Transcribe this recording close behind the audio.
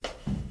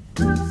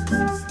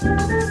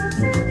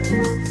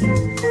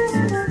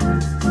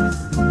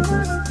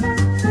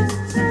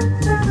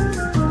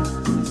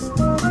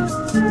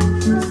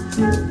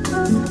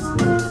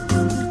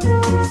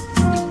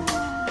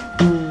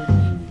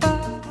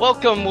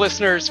Welcome,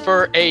 listeners,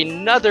 for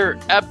another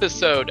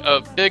episode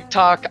of Big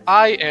Talk.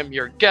 I am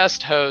your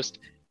guest host,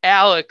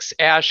 Alex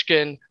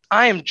Ashkin.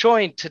 I am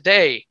joined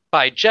today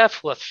by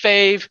Jeff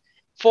LaFave,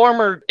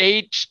 former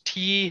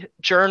HT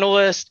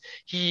journalist.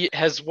 He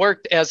has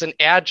worked as an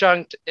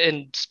adjunct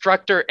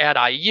instructor at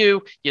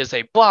IU. He is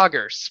a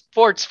blogger,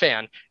 sports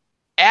fan,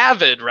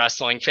 avid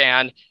wrestling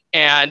fan,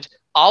 and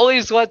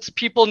always lets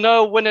people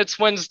know when it's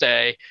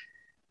Wednesday.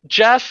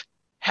 Jeff,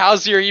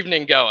 how's your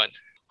evening going?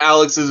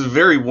 Alex, this is a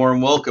very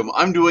warm welcome.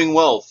 I'm doing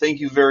well.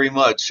 Thank you very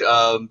much.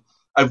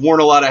 I've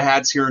worn a lot of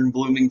hats here in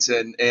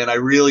Bloomington, and I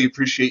really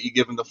appreciate you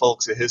giving the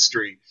folks a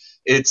history.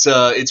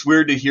 It's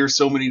weird to hear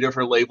so many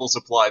different labels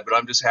apply, but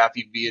I'm just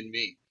happy being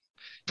me.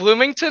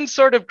 Bloomington's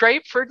sort of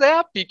great for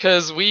that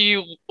because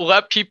we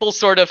let people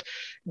sort of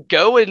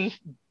go and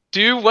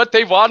do what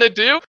they want to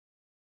do.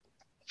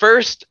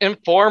 First and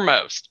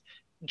foremost,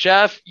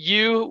 Jeff,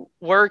 you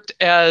worked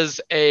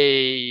as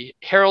a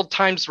Herald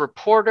Times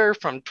reporter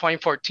from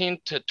 2014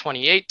 to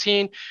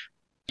 2018.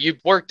 You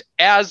worked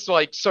as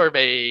sort of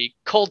a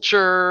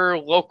culture,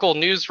 local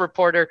news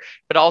reporter,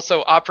 but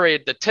also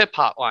operated the tip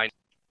hotline.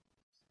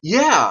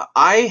 Yeah,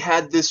 I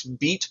had this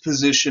beat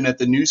position at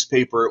the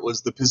newspaper. It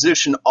was the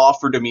position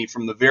offered to me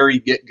from the very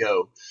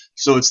get-go.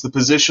 So it's the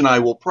position I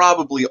will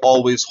probably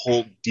always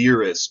hold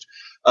dearest.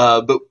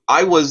 But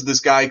I was this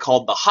guy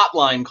called the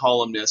hotline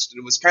columnist, and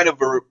it was kind of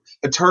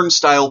a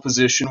turnstile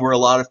position where a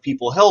lot of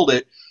people held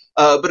it.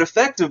 But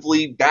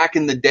effectively, back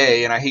in the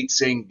day, and I hate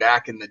saying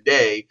back in the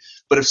day,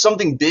 but if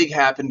something big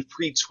happened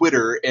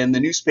pre-Twitter and the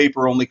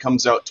newspaper only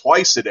comes out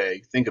twice a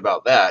day, think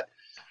about that.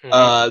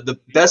 The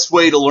best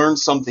way to learn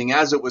something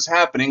as it was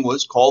happening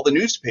was call the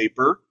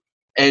newspaper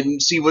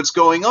and see what's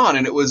going on.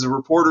 And it was a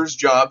reporter's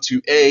job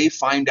to A,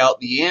 find out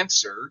the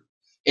answer,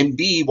 and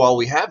B, while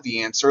we have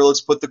the answer, let's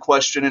put the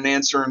question and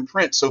answer in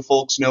print so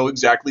folks know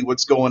exactly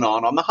what's going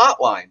on the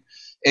hotline.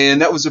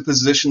 And that was a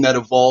position that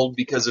evolved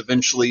because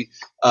eventually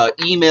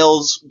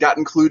emails got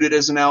included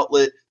as an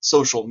outlet,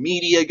 social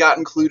media got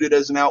included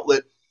as an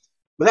outlet.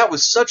 But that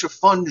was such a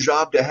fun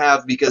job to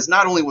have because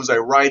not only was I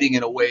writing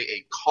in a way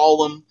a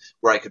column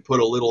where I could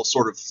put a little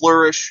sort of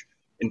flourish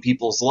in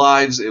people's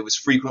lives, it was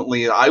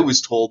frequently, I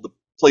was told, the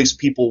place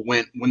people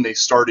went when they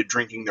started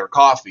drinking their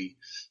coffee.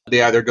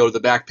 They either go to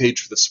the back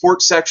page for the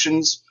sports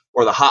sections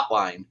or the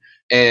hotline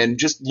and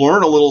just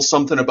learn a little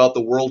something about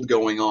the world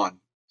going on.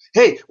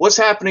 Hey, what's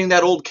happening in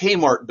that old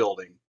Kmart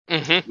building?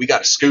 Mm-hmm. We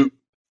got a scoop.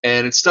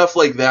 And it's stuff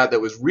like that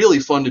was really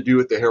fun to do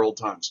at the Herald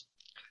Times.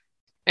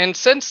 And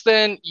since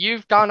then,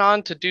 you've gone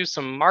on to do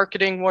some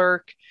marketing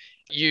work.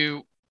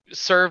 You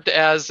served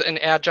as an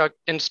adjunct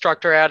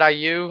instructor at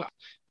IU.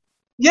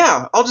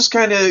 Yeah, I'll just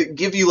kind of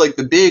give you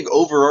the big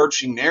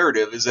overarching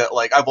narrative is that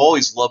I've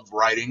always loved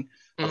writing.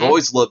 I've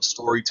always loved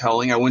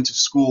storytelling. I went to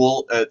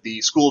school at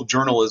the School of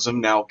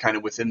Journalism, now kind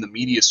of within the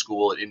media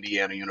school at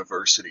Indiana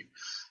University.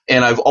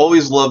 And I've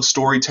always loved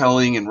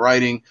storytelling and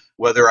writing,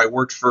 whether I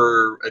worked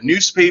for a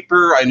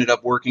newspaper, I ended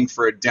up working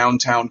for a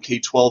downtown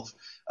K-12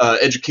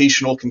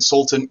 educational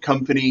consultant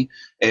company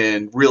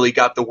and really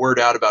got the word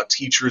out about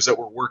teachers that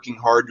were working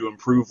hard to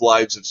improve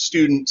lives of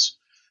students.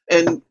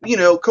 And,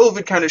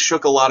 COVID kind of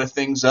shook a lot of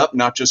things up,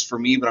 not just for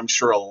me, but I'm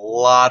sure a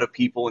lot of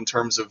people in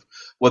terms of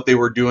what they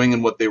were doing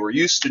and what they were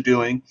used to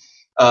doing.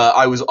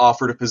 I was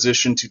offered a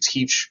position to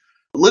teach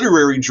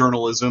literary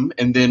journalism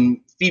and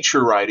then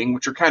feature writing,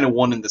 which are kind of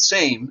one and the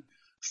same,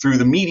 through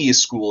the media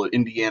school at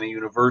Indiana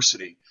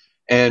University.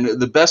 And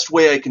the best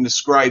way I can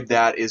describe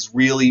that is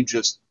really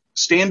just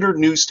standard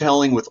news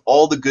telling with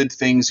all the good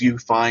things you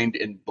find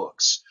in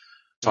books.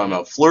 Talking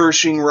about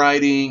flourishing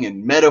writing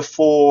and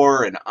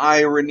metaphor and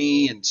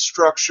irony and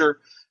structure,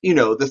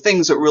 the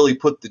things that really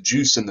put the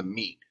juice in the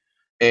meat.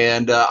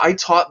 And I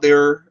taught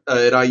there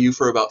at IU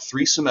for about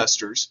 3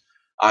 semesters.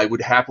 I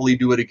would happily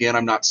do it again.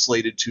 I'm not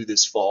slated to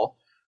this fall.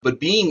 But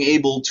being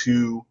able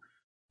to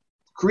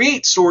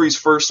create stories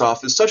first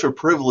off is such a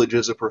privilege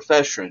as a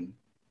profession.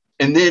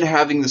 And then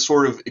having the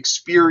sort of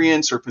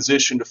experience or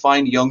position to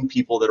find young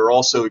people that are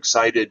also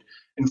excited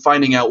and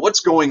finding out what's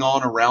going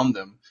on around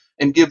them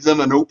and give them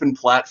an open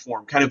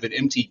platform, kind of an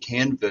empty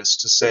canvas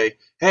to say,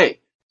 hey,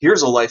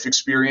 here's a life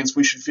experience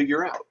we should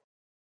figure out.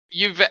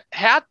 You've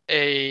had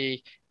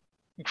a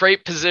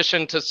great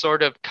position to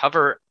sort of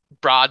cover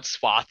broad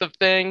swath of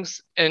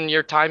things in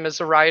your time as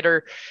a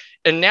writer.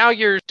 And now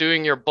you're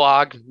doing your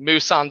blog,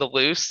 Moose on the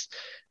Loose.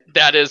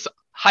 That is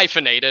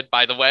hyphenated,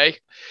 by the way.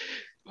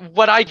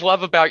 What I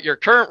love about your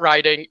current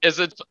writing is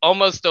it's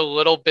almost a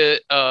little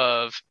bit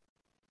of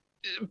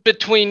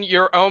between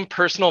your own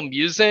personal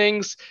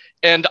musings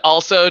and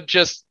also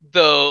just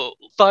the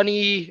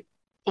funny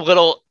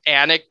little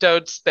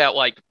anecdotes that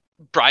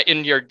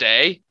brighten your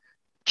day.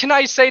 Can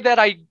I say that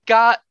I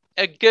got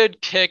a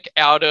good kick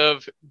out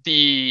of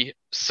the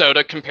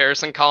soda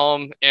comparison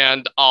column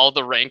and all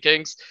the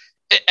rankings,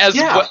 as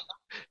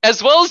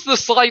well as the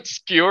slight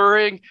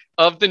skewering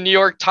of the New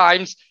York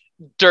Times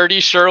Dirty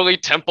Shirley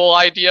Temple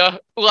idea.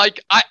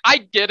 I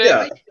get it.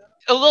 Yeah.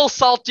 A little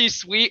salty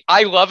sweet.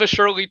 I love a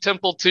Shirley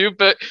Temple too,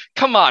 but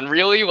come on,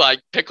 really?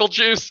 Pickle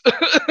juice?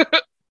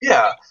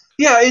 Yeah.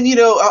 Yeah, and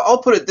I'll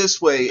put it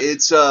this way: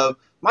 it's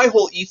my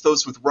whole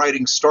ethos with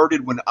writing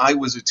started when I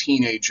was a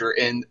teenager,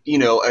 and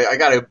I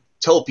gotta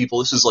tell people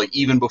this is like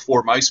even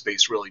before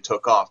MySpace really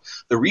took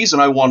off. The reason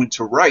I wanted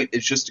to write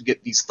is just to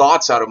get these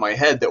thoughts out of my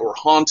head that were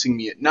haunting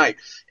me at night,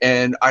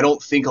 and I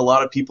don't think a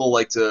lot of people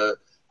like to,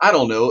 I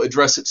don't know,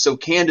 address it so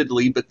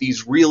candidly, but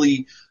these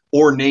really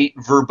ornate,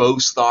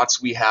 verbose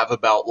thoughts we have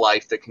about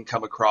life that can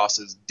come across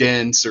as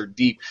dense or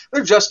deep,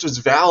 they're just as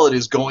valid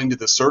as going to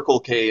the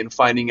Circle K and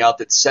finding out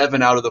that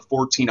 7 out of the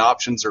 14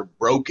 options are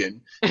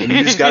broken, and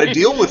you just got to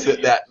deal with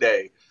it that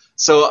day.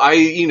 So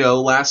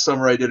last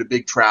summer I did a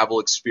big travel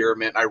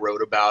experiment. I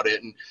wrote about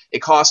it, and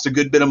it cost a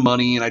good bit of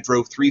money, and I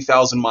drove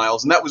 3,000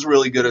 miles, and that was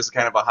really good as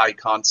kind of a high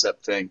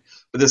concept thing.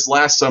 But this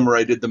last summer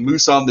I did the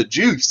Moose on the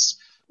Juice,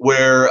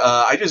 where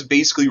I just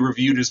basically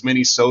reviewed as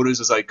many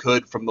sodas as I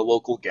could from the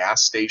local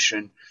gas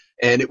station,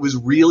 and it was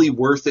really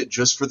worth it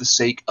just for the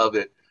sake of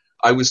it.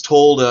 I was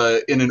told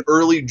in an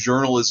early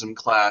journalism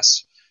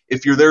class,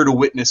 if you're there to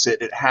witness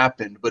it, it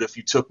happened, but if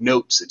you took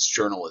notes, it's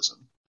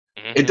journalism.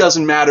 It Mm-hmm.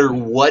 doesn't matter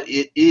what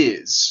it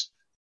is.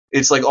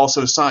 It's like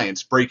also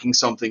science, breaking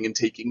something and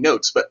taking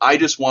notes. But I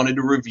just wanted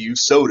to review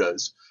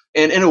sodas.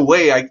 And in a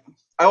way, I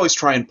always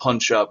try and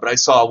punch up, but I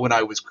saw when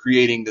I was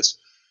creating this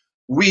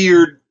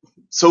weird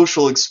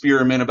social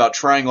experiment about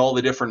trying all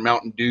the different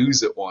Mountain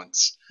Dews at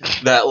once.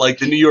 That like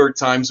the New York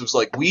Times was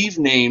like, we've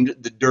named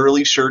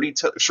the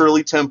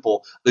Shirley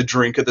Temple the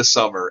drink of the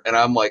summer, and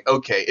I'm like,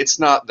 okay, it's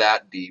not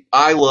that deep.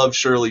 I love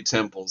Shirley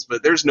Temples,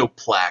 but there's no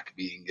plaque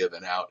being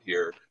given out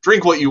here.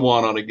 Drink what you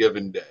want on a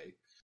given day.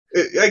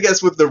 I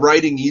guess with the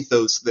writing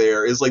ethos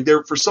there is like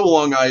there for so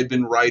long I had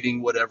been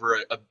writing whatever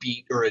a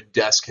beat or a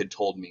desk had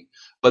told me,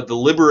 but the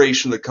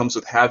liberation that comes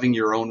with having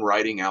your own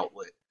writing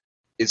outlet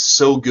is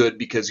so good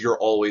because you're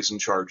always in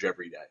charge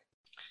every day.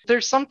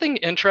 There's something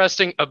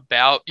interesting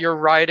about your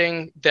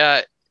writing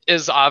that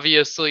is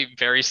obviously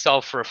very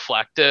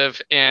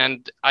self-reflective,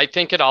 and I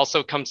think it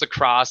also comes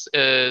across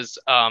as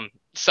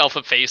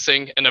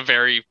self-effacing in a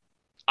very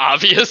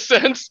obvious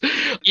sense.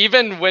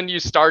 Even when you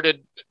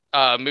started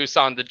Moose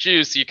on the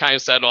Juice, you kind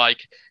of said like,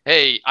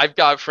 "Hey, I've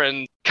got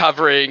friends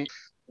covering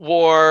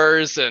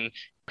wars and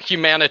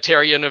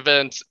humanitarian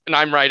events, and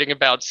I'm writing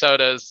about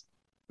sodas."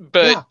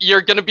 But Yeah,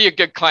 you're gonna be a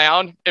good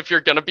clown if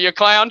you're gonna be a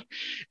clown,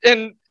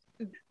 and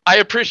I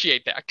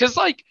appreciate that because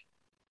like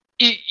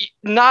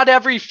not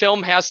every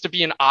film has to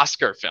be an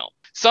Oscar film.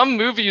 Some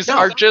movies no,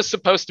 are just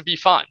supposed to be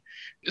fun.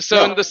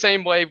 So in no. the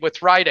same way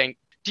with writing,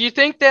 do you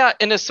think that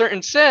in a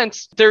certain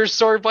sense there's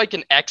sort of like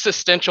an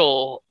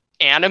existential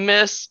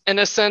animus in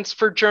a sense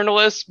for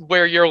journalists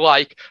where you're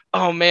like,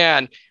 oh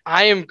man,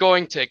 I am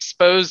going to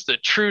expose the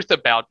truth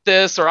about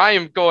this, or I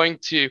am going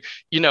to,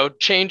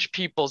 change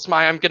people's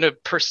mind. I'm going to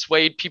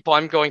persuade people.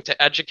 I'm going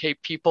to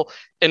educate people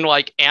and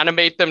like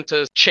animate them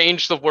to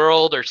change the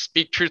world or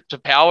speak truth to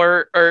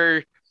power.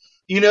 Or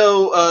We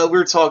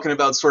were talking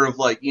about sort of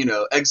like,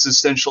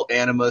 existential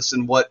animus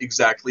and what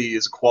exactly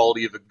is a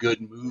quality of a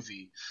good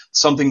movie.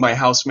 Something my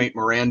housemate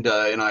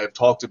Miranda and I have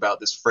talked about,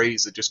 this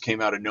phrase that just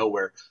came out of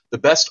nowhere. The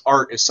best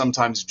art is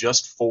sometimes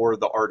just for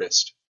the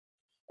artist.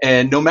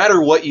 And no matter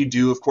what you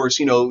do, of course,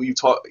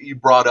 you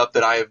brought up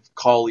that I have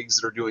colleagues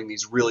that are doing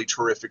these really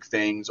terrific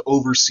things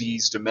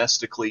overseas,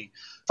 domestically,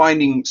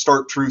 finding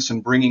stark truths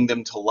and bringing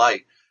them to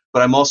light.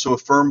 But I'm also a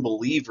firm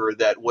believer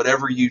that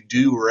whatever you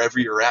do, wherever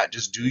you're at,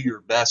 just do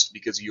your best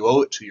because you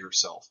owe it to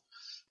yourself.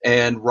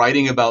 And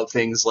writing about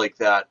things like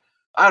that,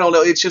 I don't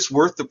know, it's just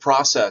worth the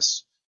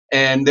process.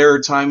 And there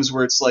are times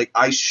where it's like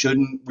I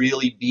shouldn't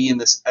really be in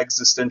this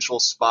existential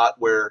spot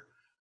where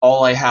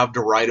all I have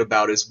to write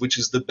about is which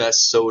is the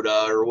best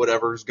soda or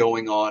whatever's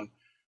going on.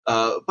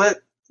 But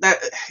that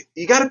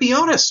you got to be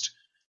honest.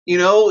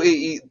 No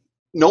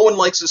one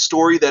likes a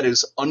story that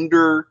is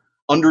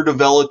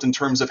underdeveloped in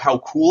terms of how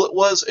cool it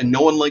was, and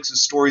no one likes a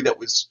story that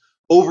was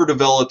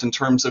overdeveloped in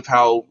terms of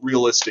how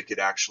realistic it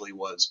actually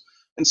was.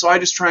 And so I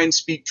just try and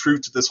speak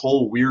truth to this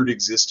whole weird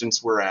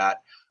existence we're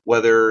at,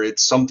 whether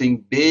it's something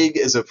big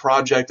as a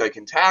project I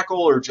can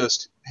tackle or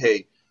just,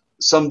 hey,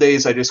 some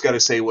days I just got to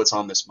say what's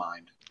on this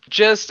mind.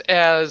 just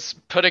as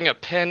putting a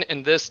pin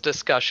in this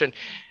discussion,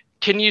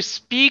 can you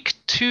speak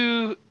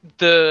to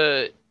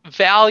the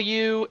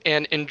value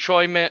and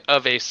enjoyment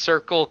of a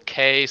Circle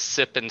K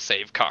sip and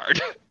save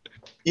card?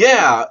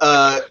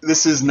 Yeah,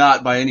 this is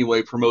not by any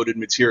way promoted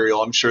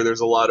material. I'm sure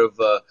there's a lot of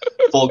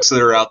folks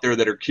that are out there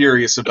that are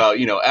curious about,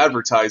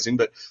 advertising,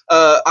 but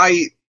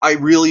I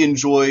really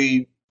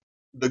enjoy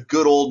the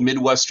good old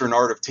Midwestern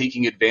art of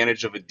taking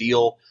advantage of a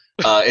deal,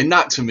 and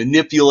not to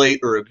manipulate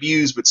or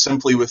abuse, but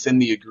simply within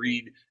the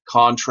agreed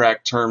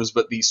contract terms.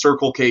 But the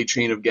Circle K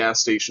chain of gas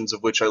stations,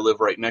 of which I live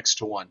right next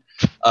to one,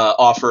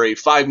 offer a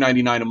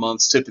 $5.99 a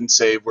month sip and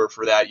save, where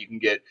for that you can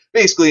get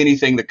basically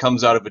anything that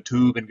comes out of a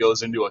tube and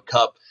goes into a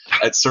cup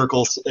at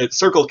Circle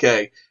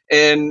K.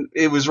 And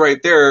it was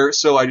right there,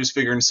 so I just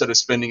figured instead of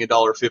spending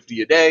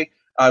 $1.50 a day,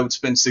 I would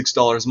spend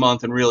 $6 a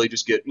month and really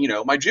just get,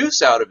 my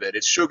juice out of it.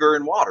 It's sugar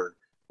and water.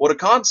 What a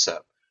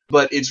concept.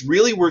 But it's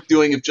really worth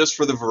doing if just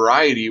for the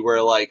variety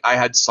where like I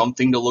had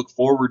something to look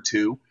forward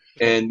to.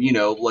 And,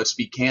 let's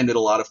be candid, a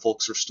lot of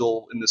folks are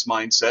still in this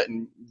mindset,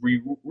 and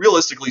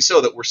realistically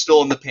so, that we're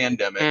still in the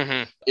pandemic.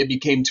 Hmm. It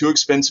became too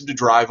expensive to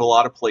drive a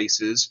lot of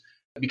places.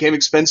 It became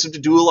expensive to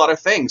do a lot of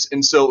things.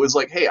 And so it was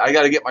like, hey, I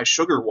got to get my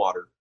sugar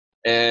water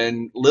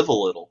and live a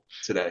little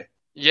today.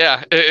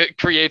 Yeah, it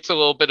creates a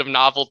little bit of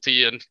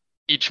novelty in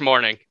each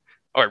morning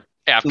or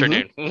Hmm.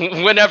 afternoon,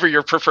 whenever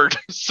your preferred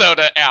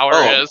soda hour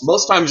Oh, is.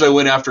 most times I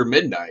went after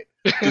midnight,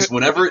 just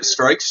whenever it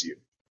strikes you.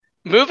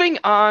 Moving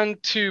on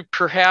to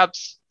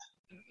perhaps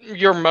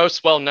your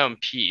most well known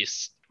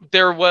piece,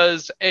 there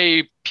was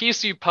a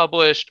piece you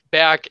published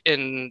back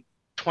in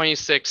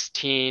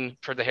 2016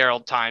 for the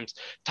Herald Times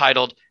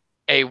titled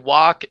A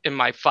Walk in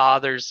My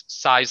Father's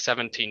Size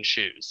 17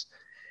 Shoes.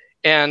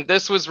 And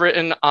this was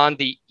written on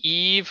the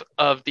eve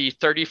of the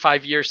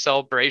 35-year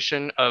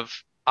celebration of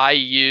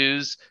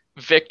IU's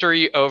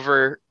victory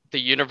over the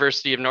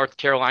University of North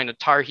Carolina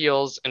Tar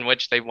Heels, in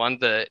which they won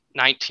the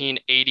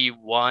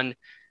 1981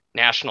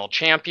 national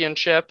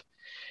championship.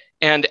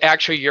 And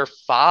actually, your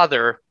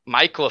father,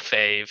 Mike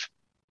LaFave,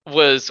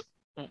 was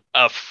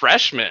a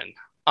freshman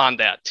on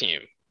that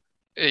team.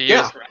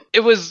 Yeah.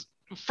 It was,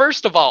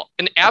 first of all,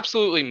 an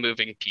absolutely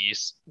moving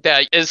piece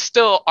that is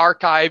still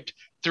archived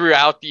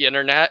throughout the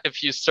internet.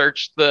 If you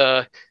search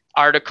the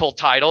article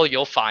title,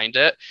 you'll find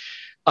it.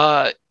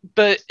 Uh,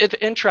 but it's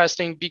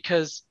interesting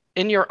because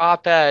in your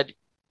op-ed,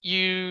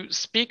 you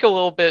speak a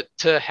little bit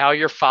to how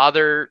your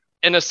father,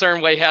 in a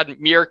certain way, had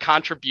mere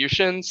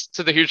contributions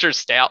to the Hoosier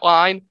stat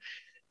line,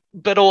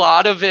 but a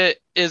lot of it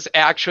is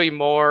actually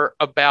more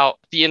about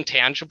the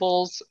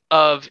intangibles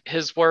of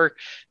his work,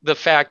 the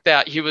fact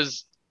that he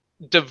was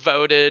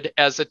devoted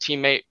as a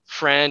teammate,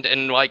 friend,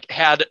 and like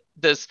had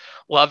this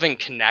loving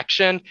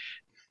connection.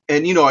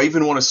 And, I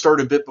even want to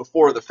start a bit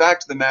before. The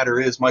fact of the matter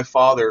is, my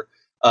father,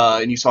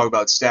 and you talk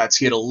about stats,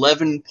 he had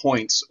 11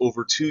 points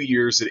over 2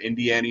 years at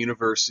Indiana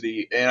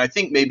University, and I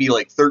think maybe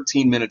like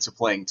 13 minutes of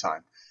playing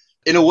time.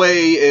 In a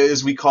way,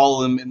 as we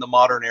call him in the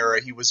modern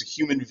era, he was a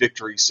human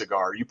victory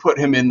cigar. You put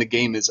him in, the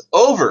game is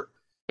over.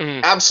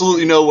 Mm,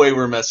 Absolutely no way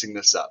we're messing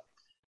this up,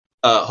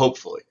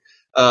 hopefully.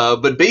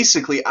 But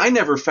basically, I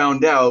never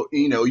found out,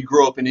 you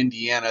grow up in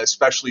Indiana,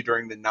 especially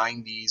during the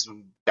 90s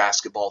when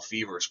basketball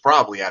fever is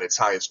probably at its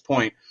highest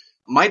point.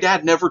 My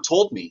dad never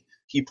told me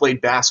he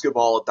played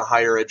basketball at the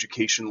higher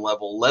education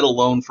level, let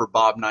alone for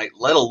Bob Knight,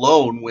 let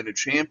alone win a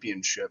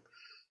championship.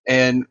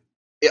 And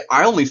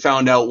I only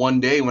found out one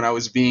day when I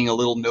was being a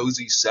little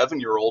nosy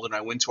 7-year-old, and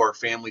I went to our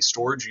family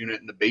storage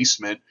unit in the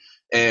basement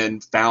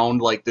and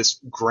found like this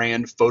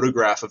grand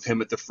photograph of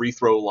him at the free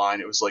throw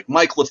line. It was like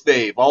Mike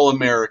LaFave, All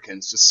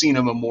American,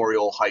 Cecina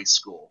Memorial High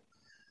School.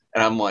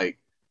 And I'm like,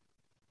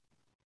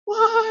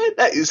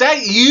 what? Is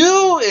that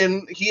you?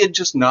 And he had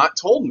just not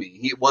told me.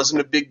 It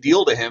wasn't a big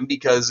deal to him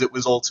because it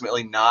was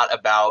ultimately not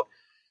about,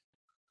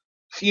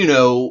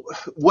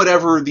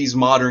 whatever these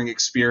modern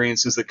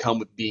experiences that come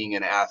with being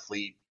an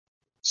athlete,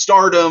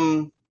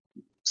 stardom,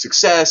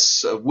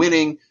 success,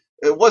 winning.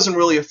 It wasn't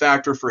really a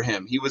factor for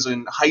him. He was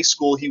in high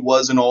school. He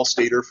was an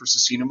all-stater for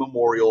Cecina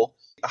Memorial.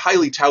 A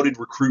highly touted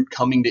recruit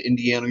coming to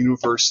Indiana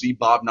University.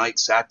 Bob Knight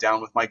sat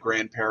down with my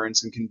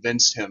grandparents and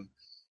convinced him,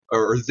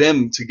 or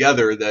them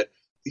together, that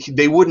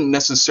they wouldn't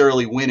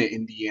necessarily win at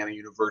Indiana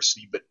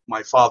University, but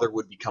my father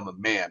would become a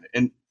man.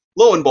 And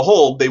lo and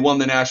behold, they won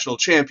the national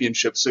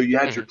championship, so you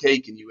had your mhm,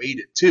 cake and you ate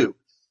it too.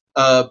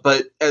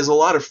 But as a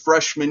lot of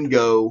freshmen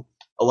go,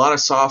 a lot of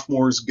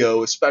sophomores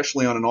go,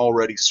 especially on an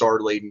already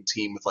star-laden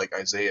team with like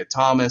Isaiah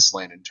Thomas,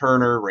 Landon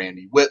Turner,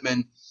 Randy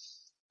Whitman,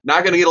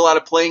 not going to get a lot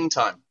of playing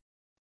time.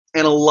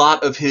 And a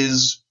lot of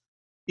his,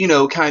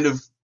 kind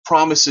of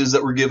promises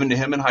that were given to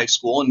him in high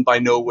school, and by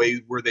no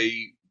way were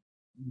they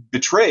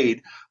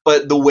betrayed,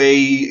 but the way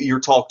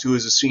you're talked to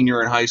as a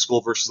senior in high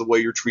school versus the way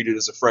you're treated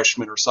as a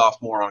freshman or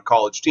sophomore on a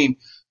college team,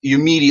 you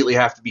immediately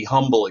have to be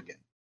humble again.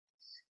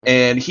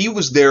 And he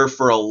was there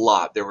for a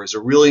lot. There was a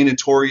really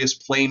notorious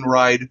plane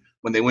ride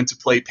when they went to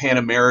play Pan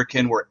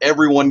American where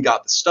everyone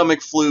got the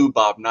stomach flu.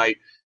 Bob Knight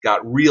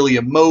got really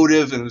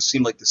emotive, and it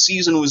seemed like the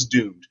season was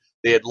doomed.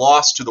 They had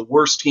lost to the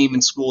worst team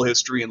in school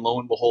history, and lo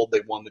and behold,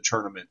 they won the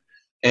tournament.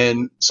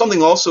 And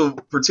something also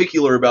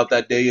particular about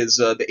that day is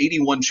the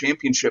 81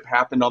 championship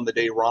happened on the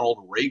day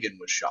Ronald Reagan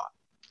was shot.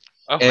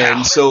 oh, wow.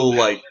 And so,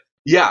 like,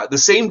 yeah, the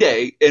same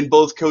day, and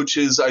both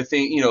coaches, I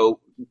think,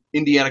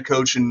 Indiana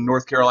coach and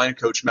North Carolina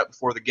coach met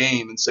before the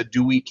game and said,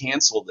 do we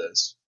cancel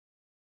this?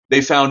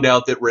 They found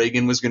out that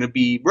Reagan was going to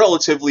be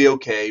relatively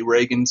okay.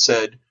 Reagan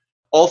said,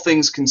 all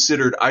things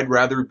considered, I'd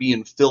rather be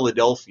in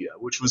Philadelphia,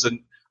 which was a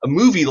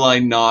movie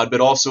line nod,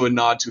 but also a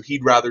nod to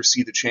he'd rather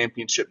see the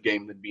championship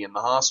game than be in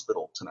the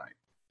hospital tonight.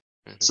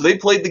 Mhm, So they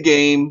played the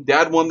game.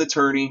 Dad won the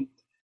tourney.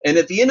 And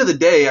at the end of the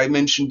day, I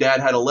mentioned Dad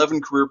had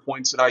 11 career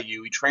points at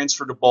IU. He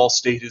transferred to Ball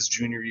State his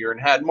junior year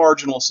and had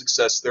marginal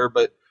success there,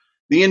 but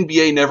the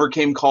NBA never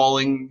came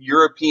calling.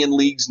 European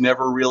leagues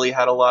never really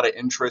had a lot of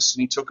interest,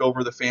 and he took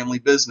over the family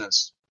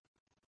business.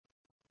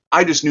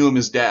 I just knew him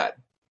as Dad.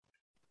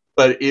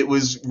 But it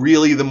was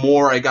really the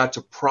more I got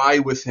to pry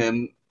with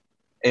him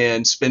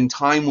and spend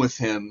time with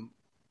him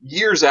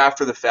years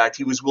after the fact,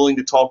 he was willing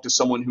to talk to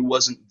someone who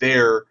wasn't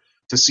there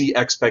to see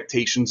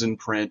expectations in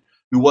print,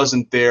 who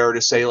wasn't there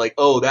to say like,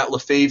 oh, that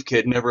LaFave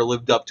kid never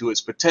lived up to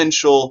his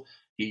potential.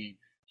 He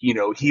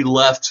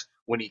left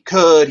when he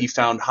could. He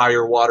found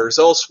higher waters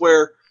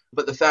elsewhere.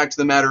 But the fact of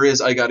the matter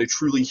is, I got a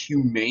truly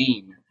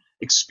humane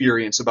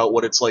experience about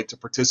what it's like to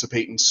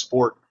participate in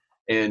sport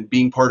and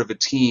being part of a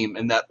team,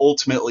 and that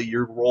ultimately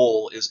your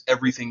role is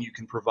everything you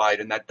can provide,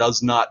 and that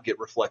does not get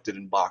reflected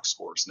in box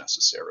scores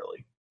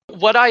necessarily.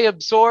 What I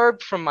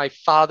absorbed from my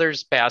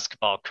father's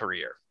basketball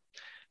career,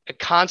 a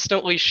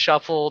constantly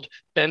shuffled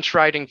bench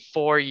riding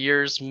 4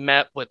 years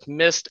met with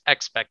missed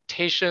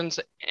expectations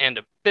and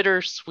a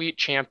bittersweet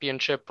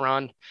championship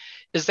run,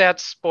 is that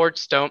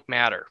sports don't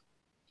matter.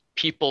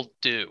 People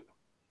do.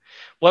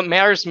 What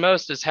matters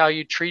most is how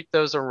you treat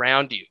those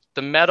around you,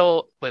 the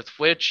mettle with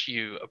which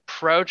you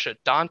approach a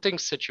daunting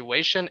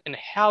situation, and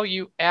how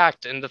you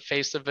act in the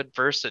face of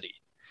adversity.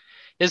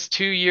 His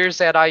 2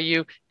 years at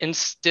IU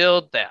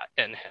instilled that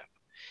in him.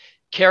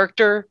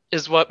 Character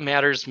is what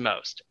matters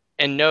most,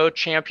 and no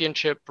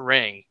championship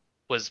ring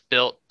was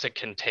built to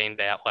contain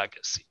that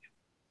legacy.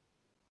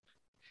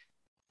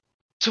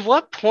 To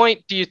what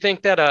point do you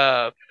think that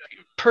a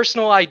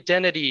personal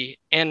identity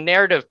and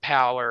narrative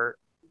power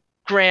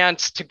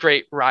grants to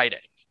great writing?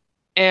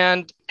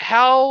 And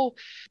how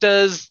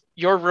does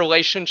your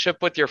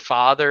relationship with your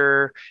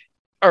father,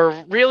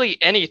 or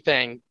really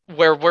anything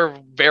where we're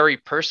very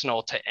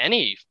personal to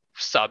any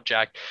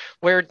subject,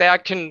 where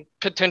that can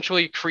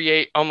potentially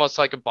create almost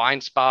like a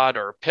blind spot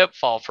or a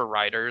pitfall for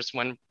writers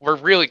when we're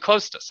really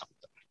close to something?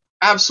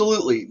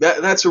 Absolutely,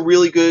 that's a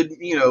really good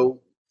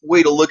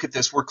way to look at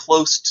this. We're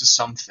close to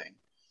something,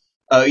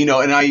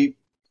 and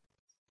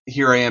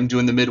here I am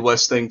doing the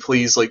Midwest thing.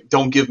 Please, like,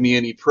 don't give me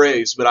any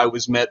praise, but I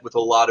was met with a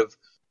lot of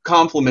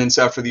compliments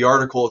after the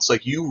article. It's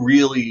like, you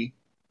really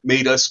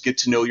made us get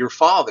to know your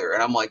father.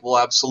 And I'm like, well,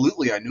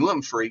 absolutely. I knew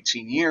him for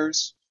 18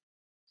 years.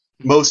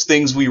 Most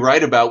things we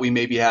write about, we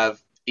maybe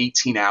have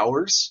 18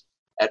 hours,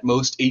 at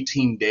most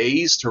 18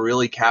 days to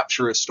really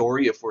capture a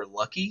story if we're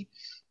lucky.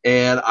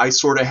 And I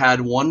sort of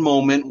had one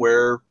moment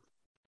where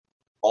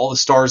all the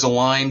stars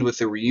aligned with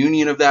the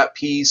reunion of that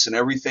piece and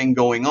everything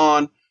going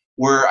on,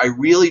 where I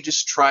really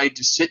just tried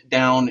to sit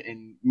down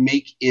and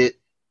make it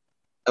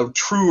a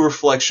true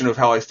reflection of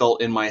how I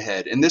felt in my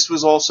head. And this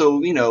was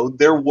also,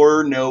 there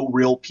were no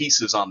real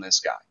pieces on this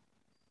guy.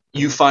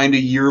 You find a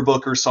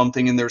yearbook or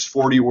something and there's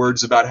 40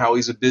 words about how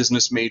he's a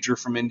business major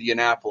from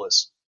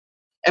Indianapolis.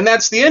 And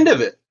that's the end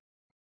of it.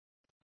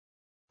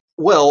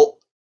 Well,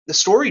 the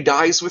story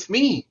dies with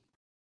me.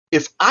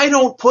 If I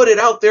don't put it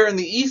out there in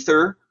the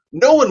ether,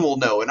 no one will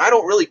know. And I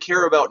don't really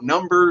care about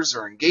numbers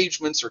or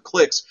engagements or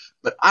clicks,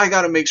 but I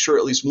got to make sure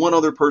at least one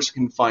other person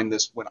can find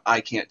this when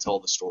I can't tell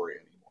the story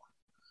anymore.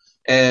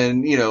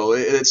 And,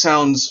 it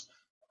sounds,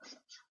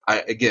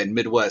 again,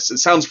 Midwest, it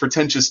sounds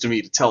pretentious to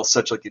me to tell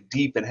such like a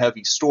deep and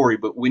heavy story,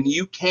 but when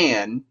you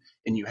can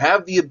and you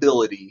have the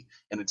ability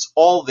and it's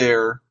all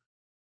there,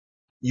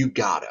 you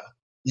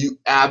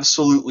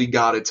absolutely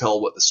gotta tell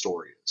what the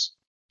story is.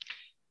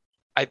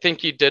 I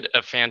think you did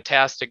a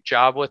fantastic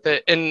job with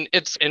it. And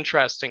it's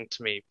interesting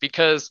to me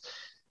because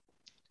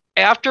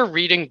after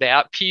reading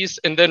that piece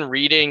and then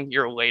reading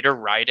your later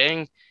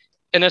writing,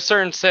 in a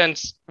certain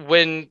sense,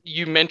 when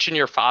you mention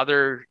your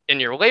father in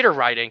your later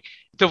writing,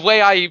 the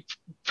way I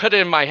put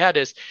it in my head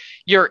is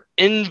you're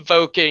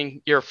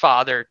invoking your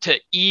father to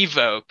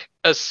evoke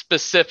a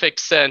specific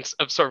sense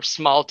of sort of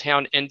small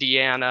town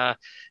Indiana,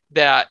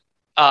 that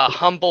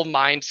humble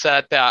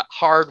mindset, that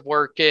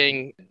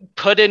hardworking,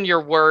 put in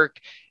your work,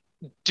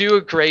 do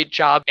a great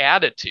job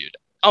attitude.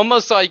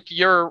 Almost like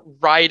your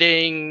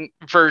writing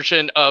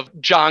version of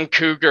John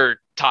Cougar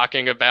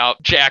talking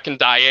about Jack and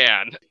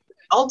Diane.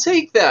 I'll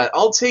take that.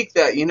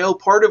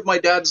 Part of my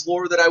dad's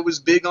lore that I was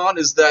big on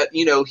is that,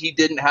 he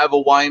didn't have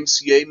a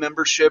YMCA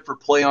membership or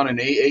play on an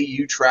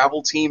AAU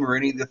travel team or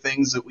any of the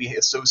things that we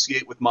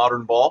associate with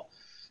modern ball.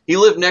 He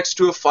lived next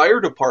to a fire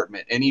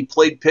department and he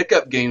played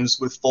pickup games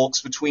with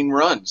folks between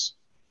runs.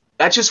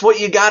 That's just what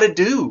you got to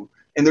do.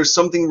 And there's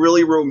something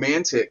really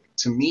romantic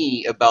to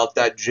me about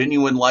that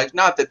genuine life.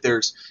 Not that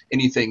there's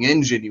anything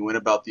ingenuine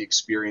about the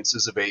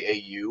experiences of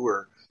AAU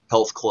or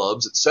health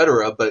clubs,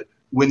 etc., but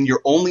when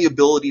your only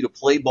ability to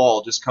play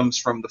ball just comes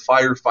from the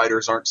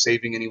firefighters aren't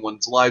saving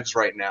anyone's lives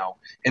right now,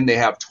 and they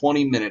have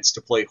 20 minutes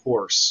to play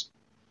horse,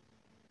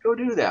 go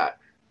do that.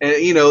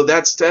 And,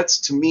 that's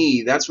to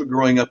me, that's what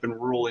growing up in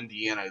rural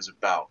Indiana is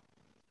about.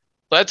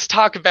 Let's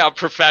talk about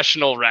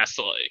professional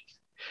wrestling.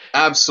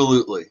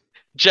 Absolutely.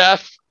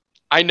 Jeff,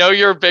 I know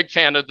you're a big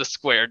fan of the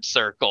squared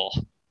circle.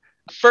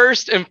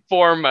 First and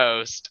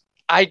foremost,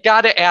 I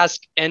got to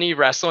ask any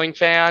wrestling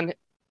fan,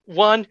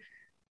 one,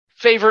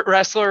 favorite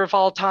wrestler of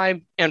all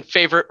time and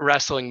favorite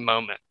wrestling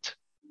moment.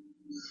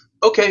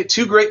 Okay,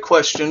 two great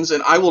questions,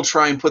 and I will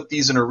try and put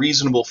these in a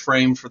reasonable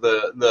frame for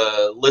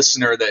the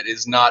listener that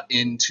is not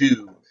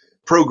into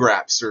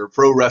pro-graps or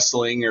pro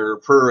wrestling or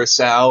pro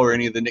wrestle or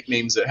any of the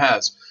nicknames it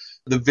has.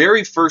 The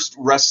very first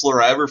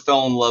wrestler I ever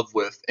fell in love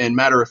with, and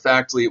matter of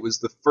factly, it was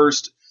the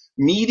first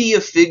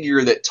media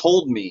figure that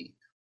told me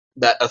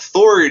that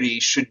authority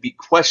should be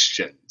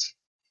questioned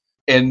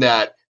and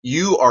that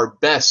you are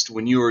best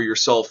when you are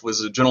yourself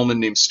was a gentleman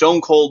named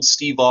Stone Cold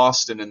Steve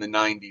Austin in the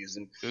 90s.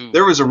 And Ooh.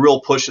 there was a real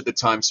push at the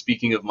time,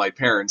 speaking of my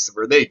parents,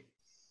 where they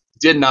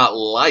did not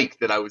like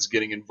that I was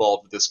getting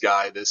involved with this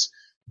guy, this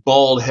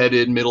bald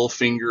headed, middle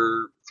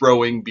finger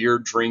throwing, beer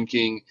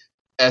drinking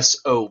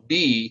SOB.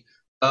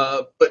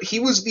 But he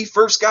was the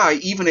first guy,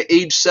 even at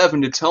age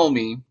 7, to tell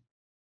me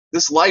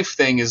this life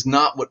thing is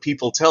not what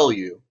people tell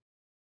you.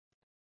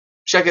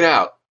 Check it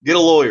out. Get a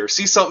lawyer.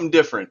 See something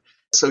different.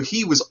 So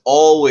he was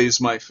always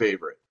my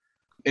favorite.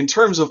 In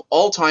terms of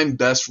all-time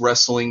best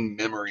wrestling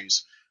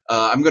memories,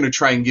 I'm going to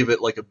try and give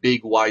it like a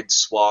big wide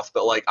swath,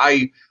 but like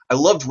I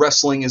loved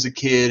wrestling as a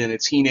kid and a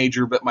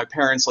teenager, but my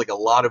parents, like a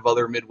lot of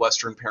other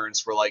Midwestern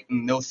parents, were like,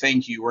 no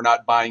thank you, we're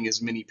not buying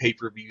as many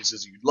pay-per-views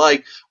as you'd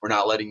like, we're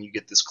not letting you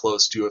get this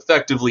close to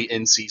effectively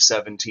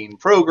NC-17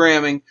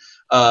 programming,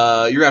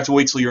 you're going to have to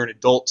wait till you're an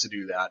adult to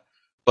do that.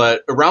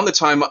 But around the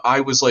time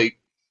I was like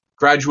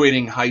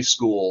graduating high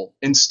school,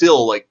 and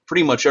still like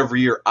pretty much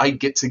every year, I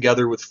get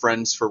together with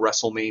friends for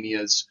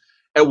WrestleManias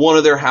at one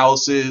of their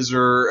houses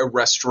or a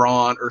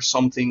restaurant or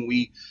something.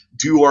 We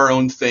do our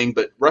own thing.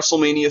 But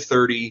WrestleMania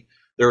 30,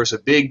 there was a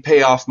big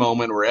payoff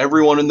moment where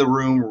everyone in the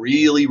room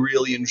really,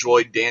 really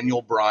enjoyed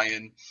Daniel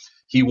Bryan.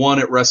 He won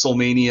at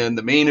WrestleMania in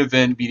the main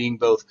event, beating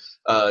both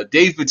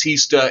Dave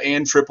Bautista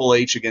and Triple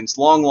H against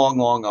long, long,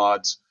 long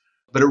odds.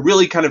 But it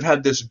really kind of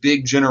had this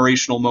big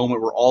generational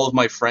moment where all of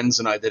my friends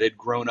and I that had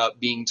grown up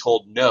being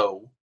told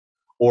no,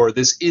 or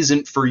this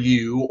isn't for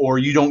you, or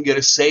you don't get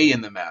a say in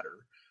the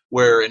matter,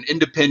 where an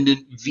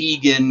independent,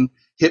 vegan,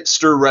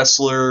 hipster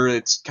wrestler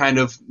that's kind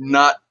of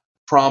not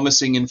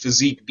promising in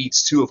physique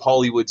beats two of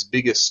Hollywood's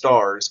biggest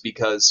stars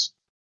because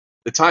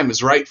the time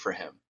is right for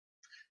him.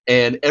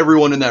 And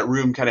everyone in that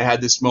room kind of had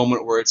this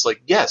moment where it's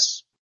like,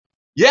 yes,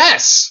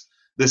 yes,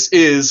 this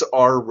is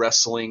our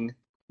wrestling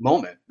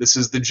moment. This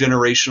is the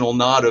generational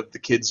nod of the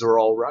kids are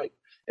all right.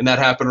 And that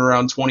happened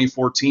around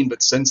 2014,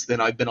 but since then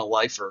I've been a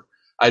lifer.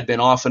 I'd been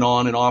off and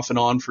on and off and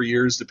on for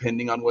years,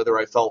 depending on whether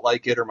I felt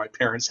like it or my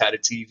parents had a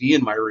TV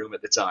in my room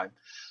at the time.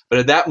 But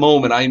at that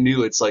moment, I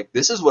knew it's like,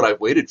 this is what I've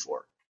waited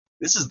for.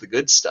 This is the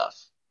good stuff.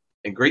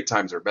 And great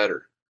times are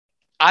better.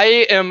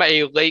 I am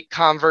a late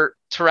convert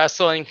to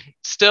wrestling,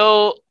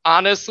 still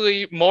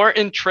honestly more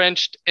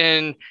entrenched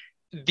in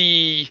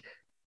the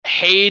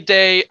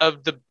heyday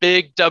of the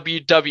big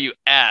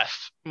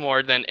WWF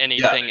more than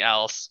anything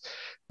else.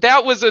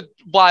 That was a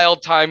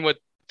wild time with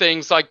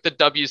things like the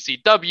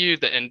WCW,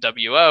 the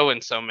NWO,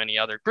 and so many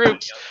other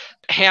groups.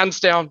 Hands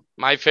down,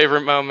 my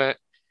favorite moment,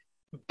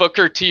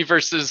 Booker T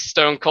versus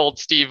Stone Cold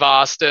Steve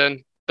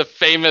Austin, the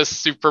famous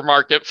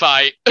supermarket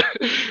fight.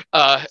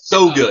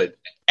 So good.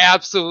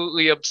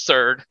 Absolutely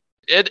absurd.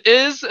 It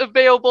is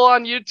available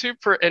on YouTube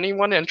for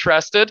anyone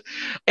interested.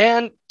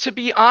 And to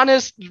be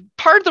honest,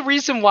 part of the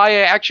reason why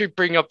I actually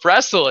bring up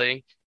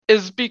wrestling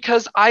is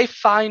because I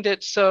find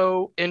it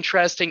so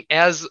interesting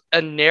as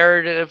a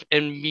narrative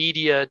and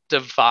media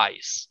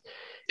device.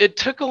 It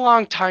took a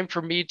long time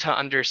for me to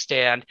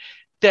understand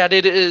that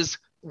it is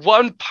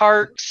one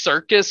part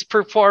circus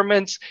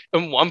performance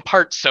and one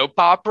part soap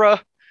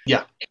opera.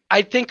 Yeah.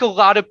 I think a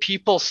lot of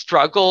people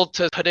struggle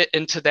to put it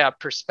into that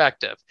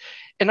perspective.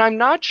 And I'm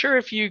not sure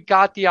if you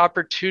got the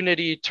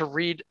opportunity to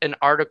read an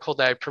article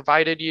that I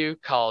provided you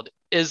called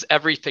Is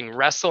Everything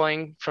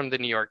Wrestling from the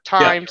New York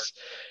Times.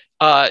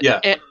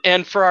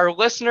 And for our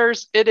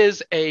listeners, it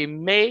is a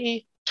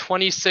May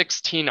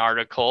 2016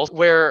 article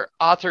where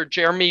author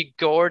Jeremy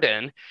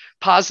Gordon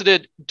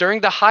posited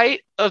during the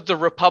height of the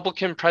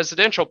Republican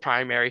presidential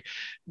primary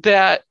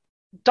that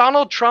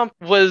Donald Trump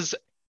was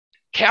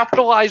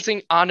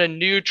capitalizing on a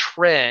new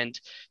trend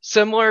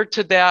similar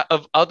to that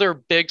of other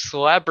big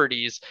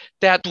celebrities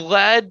that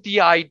bled the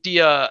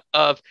idea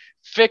of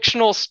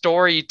fictional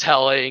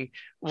storytelling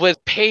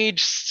with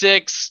page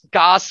 6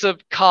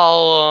 gossip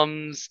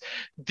columns,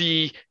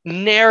 the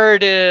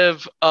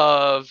narrative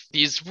of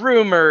these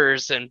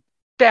rumors and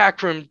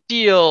backroom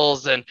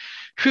deals and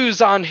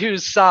who's on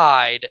whose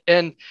side.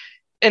 And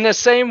in the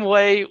same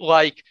way,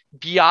 like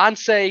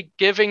Beyonce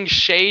giving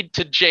shade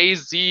to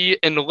Jay-Z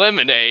in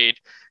Lemonade,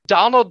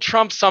 Donald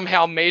Trump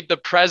somehow made the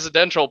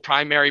presidential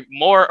primary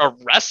more a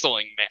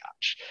wrestling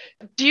match.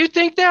 Do you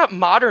think that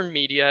modern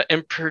media,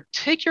 and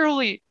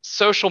particularly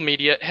social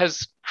media,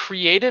 has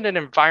created an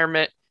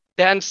environment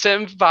that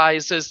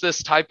incentivizes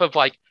this type of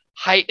like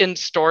heightened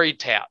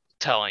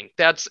storytelling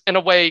that's in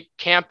a way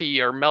campy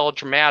or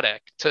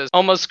melodramatic to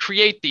almost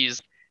create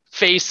these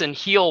face and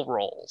heel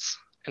roles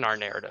in our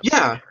narrative?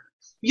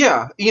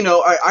 Yeah,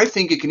 I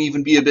think it can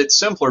even be a bit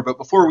simpler, but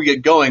before we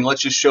get going,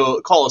 let's just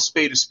call a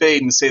spade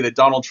and say that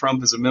Donald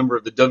Trump is a member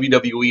of the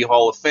WWE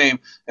Hall of Fame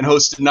and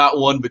hosted not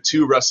one but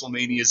 2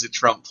 WrestleManias at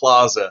Trump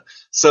Plaza.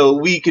 So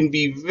we can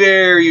be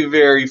very,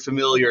 very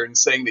familiar in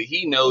saying that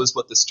he knows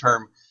what this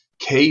term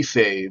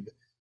kayfabe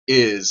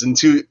is. And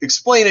to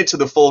explain it to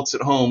the folks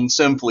at home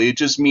simply, it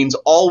just means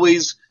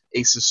always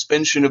a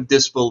suspension of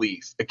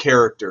disbelief, a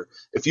character.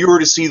 If you were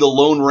to see the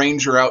Lone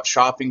Ranger out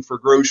shopping for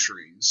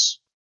groceries,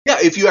 yeah,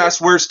 if you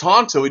asked where's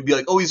Tonto, he'd be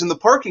like, oh, he's in the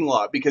parking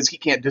lot, because he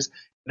can't just,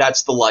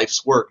 that's the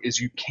life's work, is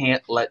you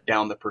can't let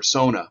down the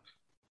persona.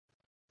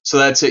 So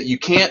that's it. You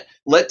can't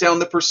let down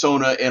the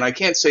persona, and I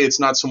can't say it's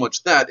not so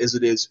much that as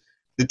it is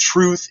the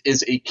truth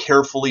is a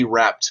carefully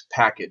wrapped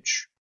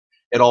package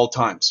at all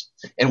times.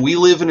 And we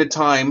live in a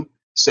time,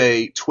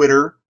 say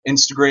Twitter,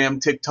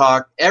 Instagram,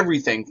 TikTok,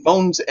 everything,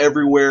 phones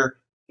everywhere.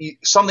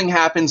 Something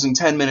happens in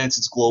 10 minutes,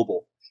 it's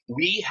global.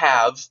 We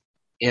have,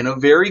 in a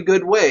very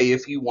good way,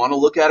 if you want to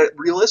look at it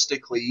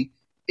realistically,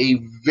 a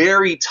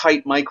very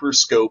tight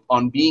microscope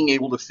on being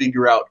able to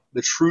figure out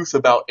the truth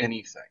about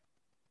anything.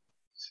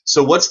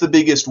 So what's the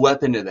biggest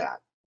weapon to that?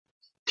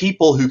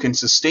 People who can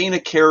sustain a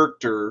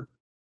character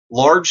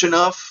large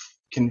enough,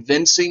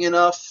 convincing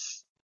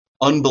enough,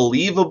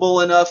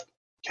 unbelievable enough,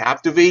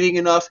 captivating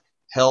enough,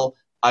 hell,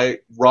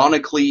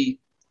 ironically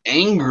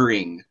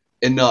angering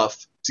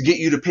enough to get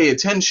you to pay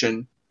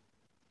attention.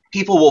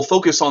 People will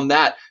focus on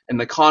that and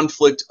the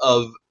conflict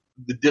of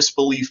the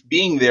disbelief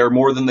being there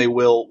more than they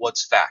will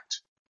what's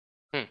fact.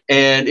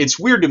 And it's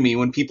weird to me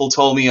when people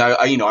tell me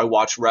I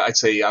watch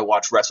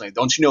wrestling.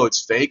 Don't you know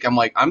it's fake? I'm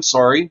like, I'm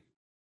sorry.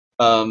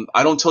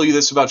 I don't tell you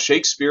this about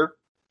Shakespeare.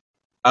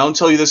 I don't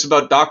tell you this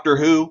about Doctor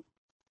Who.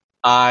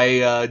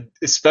 I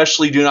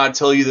especially do not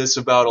tell you this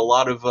about a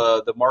lot of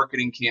the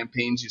marketing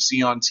campaigns you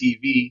see on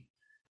TV.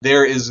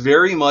 There is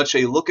very much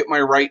a look at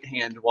my right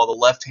hand while the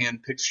left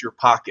hand picks your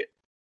pocket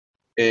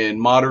in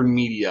modern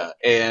media.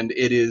 And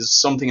it is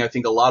something I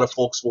think a lot of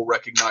folks will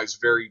recognize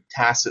very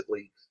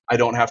tacitly. I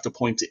don't have to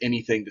point to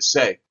anything to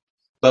say.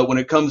 But when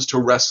it comes to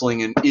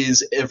wrestling and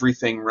is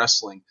everything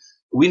wrestling,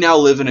 we now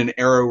live in an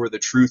era where the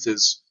truth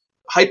is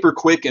hyper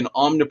quick and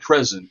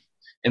omnipresent.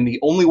 And the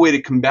only way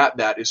to combat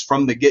that is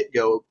from the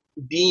get-go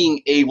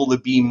being able to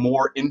be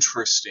more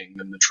interesting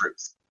than the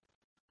truth.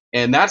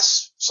 And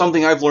that's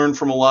something I've learned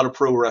from a lot of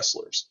pro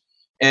wrestlers.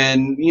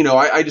 And,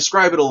 I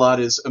describe it a lot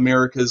as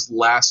America's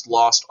last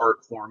lost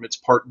art form. It's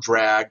part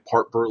drag,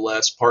 part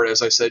burlesque, part,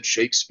 as I said,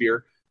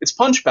 Shakespeare. It's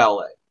punch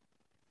ballet.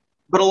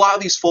 But a lot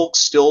of these folks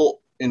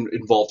still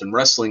involved in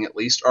wrestling, at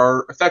least,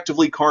 are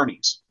effectively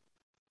carnies.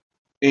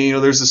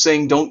 And, there's a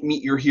saying, don't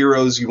meet your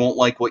heroes, you won't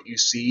like what you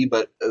see.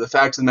 But the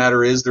fact of the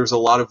matter is there's a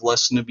lot of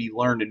lesson to be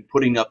learned in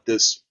putting up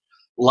this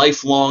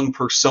lifelong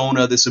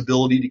persona, this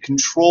ability to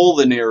control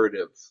the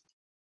narrative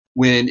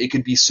when it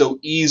could be so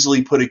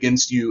easily put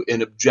against you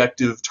in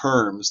objective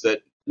terms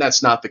that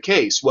that's not the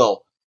case.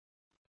 Well,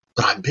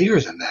 but I'm bigger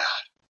than that.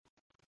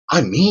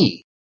 I'm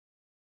me.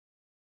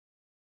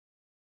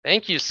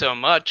 Thank you so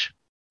much.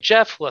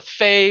 Jeff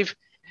LaFave,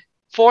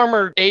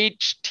 former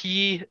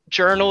HT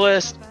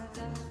journalist.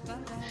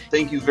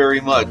 Thank you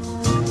very much.